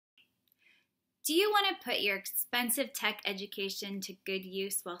Do you want to put your expensive tech education to good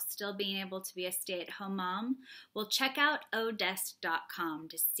use while still being able to be a stay-at-home mom? Well, check out Odesk.com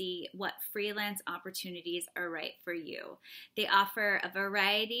to see what freelance opportunities are right for you. They offer a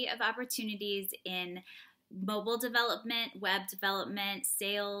variety of opportunities in mobile development, web development,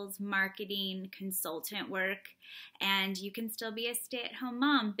 sales, marketing, consultant work, and you can still be a stay-at-home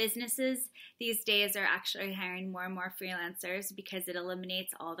mom. Businesses these days are actually hiring more and more freelancers because it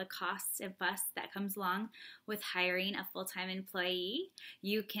eliminates all the costs and fuss that comes along with hiring a full-time employee.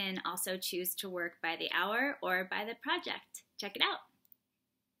 You can also choose to work by the hour or by the project. Check it out.